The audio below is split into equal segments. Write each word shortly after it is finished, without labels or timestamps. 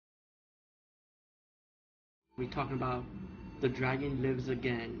We're talking about The Dragon Lives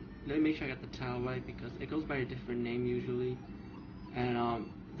Again. Let me make sure I got the title right because it goes by a different name usually. And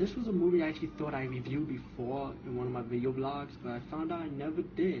this was a movie I actually thought I reviewed before in one of my video blogs, but I found out I never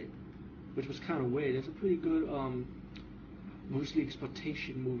did, which was kind of weird. It's a pretty good Bruce Lee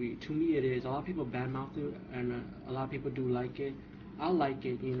exploitation movie. To me, it is. A lot of people badmouth it, and a lot of people do like it. I like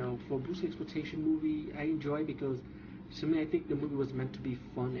it, you know. For a Bruce Lee exploitation movie, I enjoy it because to me, I think the movie was meant to be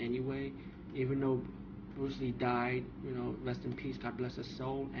fun anyway. Even though Bruce Lee died, you know, rest in peace, God bless his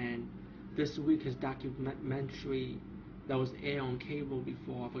soul. And this week, his documentary that was aired on cable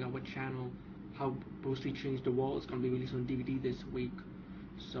before, I forgot what channel, how Bruce Lee changed the world, is gonna be released on DVD this week.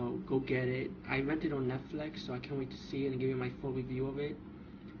 So go get it. I rented it on Netflix, so I can't wait to see it and give you my full review of it.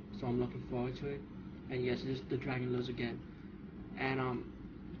 So I'm looking forward to it. And yes, this is The Dragon Lives Again. And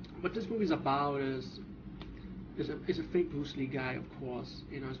what this movie's about is a fake Bruce Lee guy, of course.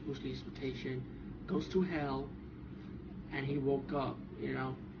 You know, it's Bruce Lee's reputation. Goes to hell, and he woke up. You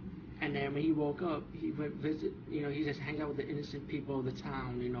know, and then when he woke up, he went visit. You know, he just hangs out with the innocent people of the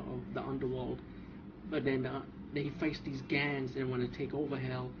town. You know, of the underworld. But then he fights these gangs that want to take over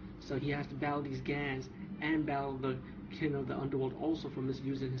hell. So he has to battle these gangs and battle the king of the underworld also for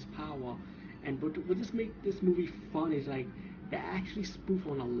misusing his power. And what just make this movie fun is like they actually spoof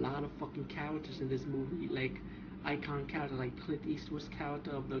on a lot of fucking characters in this movie, like icon characters like Clint Eastwood's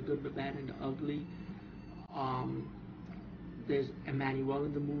character of the good, the bad, and the ugly. Um, there's Emmanuel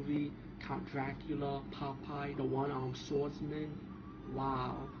in the movie, Count Dracula, Popeye, the one-armed swordsman.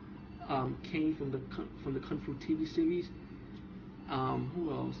 Wow. Kane from the Kung Fu TV series.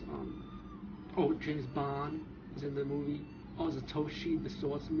 Who else? Oh, James Bond is in the movie. Oh, Zatoshi, the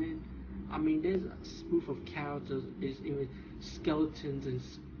swordsman. I mean, there's a spoof of characters. There's even skeletons and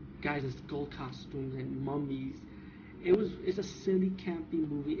guys in skull costumes and mummies. It's a silly, campy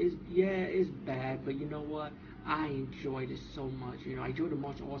movie. It's bad, but you know what? I enjoyed it so much. You know, I enjoyed the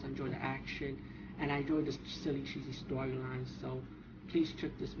martial arts, I enjoyed the action, and I enjoyed the silly, cheesy storyline. So please check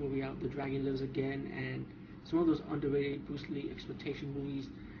this movie out. The Dragon Lives Again, and it's one of those underrated Bruce Lee exploitation movies.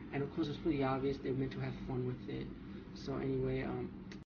 And of course, it's pretty obvious they're meant to have fun with it. So anyway,